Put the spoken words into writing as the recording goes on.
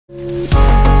Joe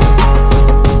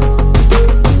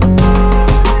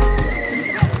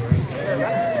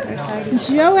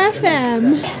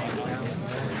FM.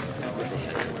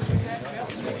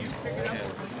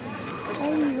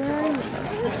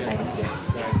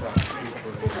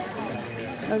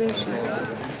 Oh, there she is.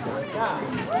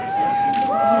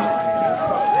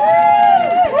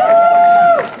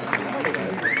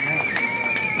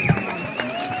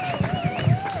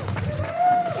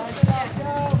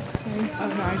 Oh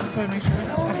no, I just want to make sure.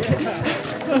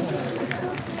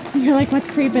 You're like, what's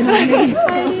creeping on me?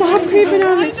 Stop creeping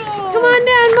on me. Come on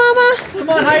down, Mama. Come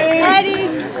on, Heidi. Heidi.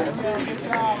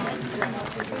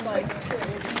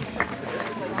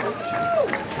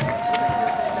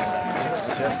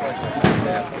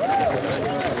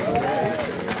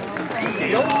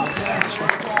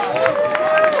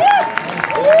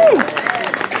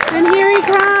 And here he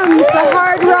comes, the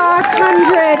Hardrock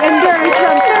 100 endurance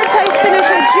from third place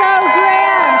finisher Joe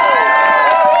Grant.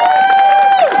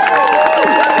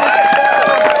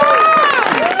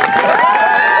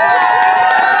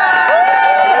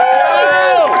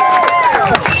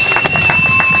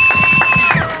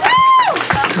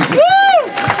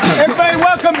 Everybody,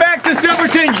 welcome back to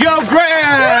Silverton, Joe Grant!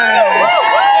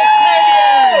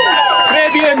 Très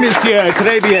bien, monsieur,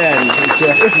 très bien.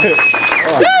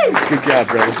 Oh, good job,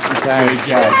 brother. Good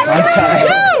job. I'm tired.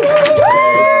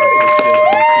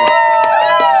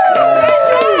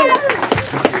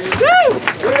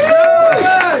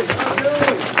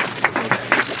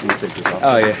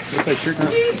 Oh, yeah. What's that shirt?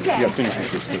 Yeah, finish your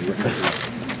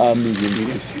shirt. Medium.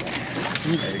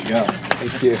 There you go.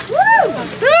 Thank you.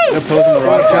 No clothes on the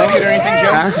rock. Can I get anything,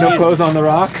 Joe? Huh? No clothes on the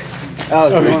rock? Oh,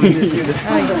 you want me to do that?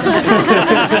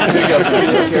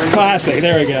 Classic,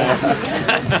 there we go.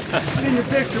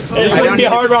 It wouldn't be a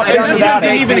hard rock picture without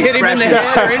didn't even hit him in the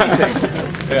head or anything.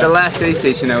 Yeah. The last day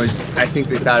station, I think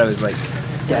they thought I was like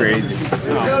crazy.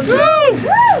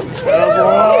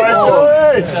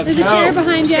 There's a chair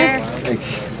behind you.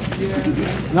 Thanks.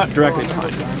 Not directly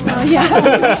behind you. Oh,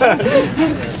 yeah.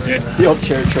 The old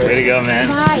chair trick. Way to go, man.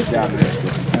 Nice. Good job, man.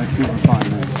 That's super fun,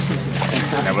 man.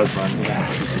 That was fun. Yeah.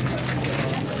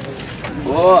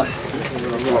 Whoa. A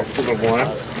little warm.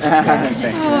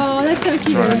 Thanks. Oh, that's so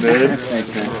cute. Thanks,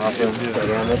 man. Awesome.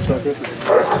 That's so good.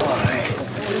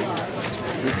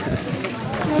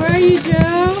 How are you,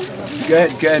 Joe?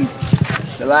 Good, good.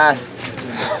 The last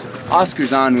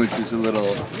Oscar's on, which was a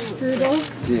little, Brutal.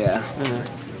 yeah.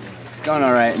 It's going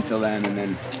all right until then, and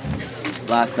then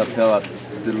last uphill up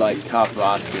the top of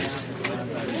Oscars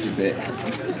was a bit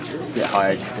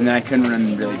hard, and then I couldn't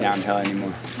run really downhill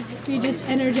anymore. You just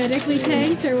energetically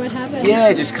tanked, or what happened?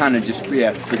 Yeah, just kind of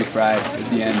pretty fried at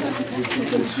the end.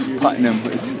 This Putnam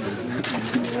was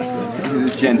a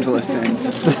gentle ascent.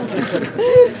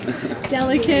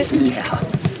 Delicate. Yeah.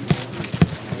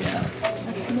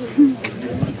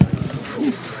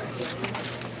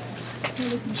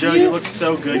 Joe, you looked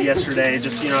so good yesterday.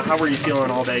 Just, how were you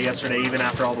feeling all day yesterday, even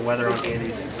after all the weather on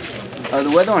Handies? The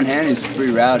weather on Handies was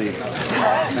pretty rowdy.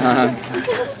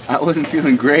 I wasn't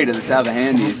feeling great at the top of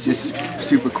Handies, just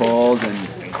super cold and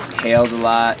hailed a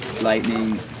lot,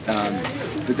 lightning.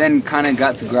 But then kind of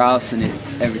got to Grouse and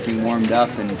everything warmed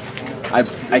up, and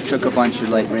I took a bunch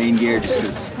of rain gear just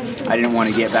because I didn't want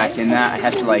to get back in that. I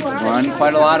had to run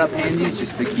quite a lot up Handies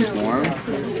just to keep warm.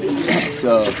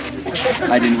 So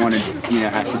I didn't want to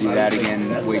have to do that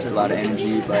again, waste a lot of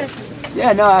energy. But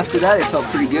yeah, no, after that it felt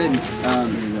pretty good.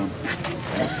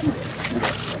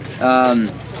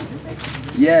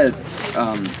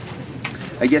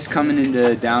 I guess coming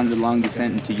down the long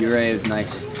descent into Ouray was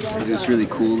nice because it was really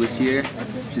cool this year,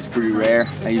 which is pretty rare.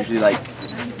 I usually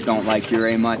don't like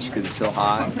Ouray much because it's so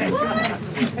hot. And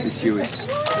this year was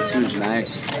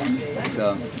nice.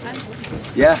 So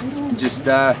yeah, just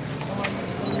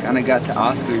kind of got to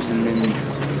Oscars and then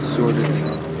sort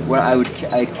of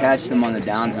I'd catch them on the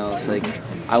downhills.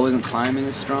 I wasn't climbing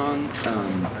as strong.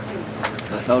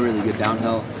 I felt really good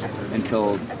downhill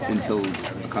until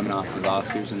coming off of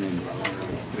Oscars, and then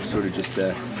it was sort of just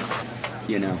a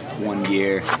one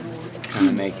gear kind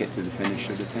of make it to the finish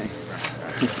of the thing.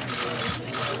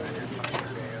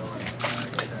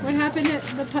 What happened at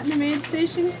the Putnam aid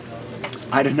station?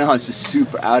 I don't know, I was just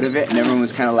super out of it and everyone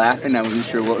was kind of laughing. I wasn't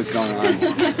sure what was going on.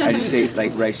 I just ate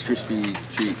Rice Krispie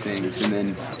treat things, and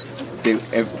then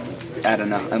I don't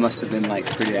know, I must have been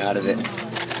pretty out of it.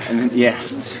 And then, yeah.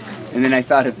 And then I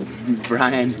thought of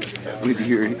Brian with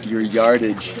your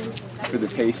yardage for the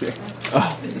pacer.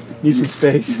 Oh, need some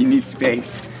space. You need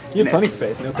space. You have plenty of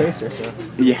space, no pacer, so.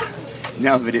 Yeah.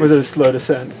 No, but it Was was, it a slow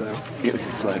descent? So it was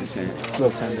a slow descent. a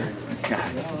little tender.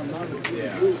 God.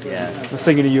 Yeah. I was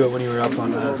thinking of you when you were up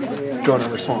on going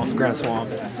over Grand Swamp.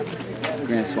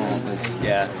 Grand Swamp was,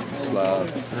 slow.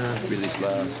 Really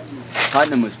slow.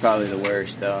 Putnam was probably the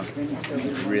worst, though. It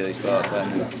was really slow at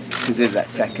Putnam. Because there's that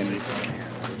second,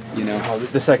 you know. Oh,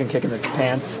 the second kick in the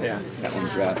pants. Yeah. That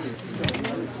one's rough.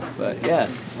 But yeah,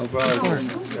 overall,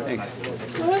 thanks.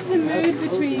 What was the mood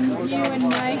between you and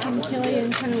Mike and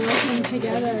Killian kind of working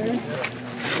together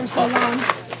for so long?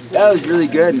 That was really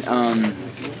good.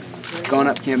 Going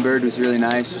up Camp Bird was really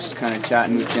nice. Just kind of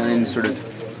chatting with Killian sort of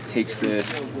takes the,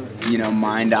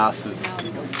 mind off of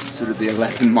sort of the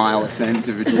 11-mile ascent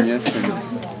to Virginius,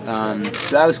 and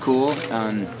so that was cool.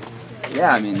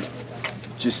 Yeah, I mean,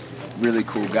 just really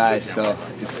cool guys. So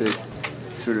it's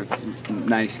sort of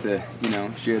nice to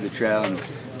share the trail, and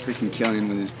freaking Killian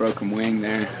with his broken wing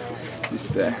there,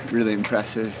 just really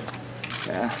impressive.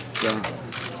 Yeah, so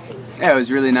yeah, it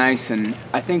was really nice, and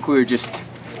I think we were just.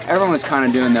 Everyone was kind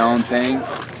of doing their own thing,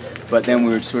 but then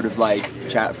we would sort of like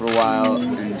chat for a while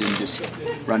and then just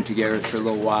run together for a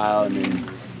little while, and then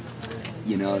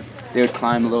they would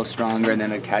climb a little stronger, and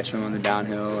then I'd catch them on the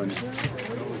downhill, and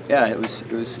yeah, it was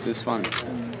fun.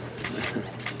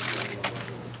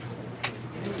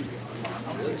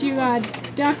 Did you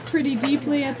duck pretty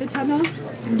deeply at the tunnel?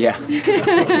 Yeah.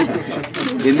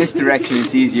 In this direction,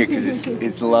 it's easier because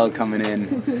it's low coming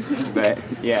in, but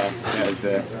yeah, that was.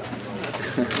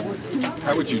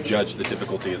 How would you judge the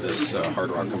difficulty of this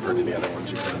Hardrock compared to the other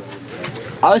ones you've done?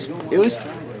 It was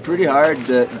pretty hard.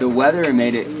 The weather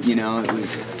made it, it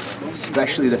was,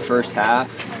 especially the first half,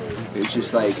 it was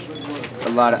just like a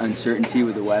lot of uncertainty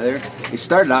with the weather. It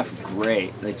started off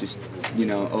great, like just,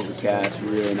 overcast,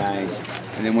 really nice.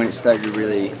 And then when it started to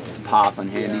really pop on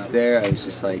handies there, I was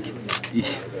just like,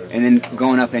 and then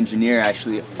going up Engineer,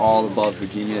 actually all above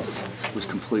Virginius was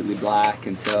completely black,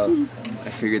 and so I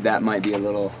figured that might be a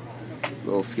little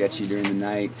sketchy during the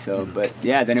night. So, but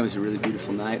yeah, then it was a really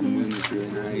beautiful night. The moon was really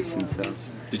nice, and so.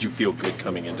 Did you feel good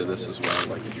coming into this as well?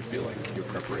 Like, did you feel like your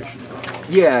preparation?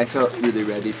 Yeah, I felt really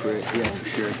ready for it. Yeah, for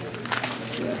sure.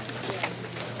 Yeah.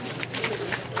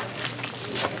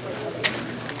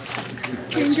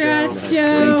 Congrats,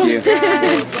 Joe. Thank you.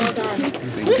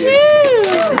 Thank you.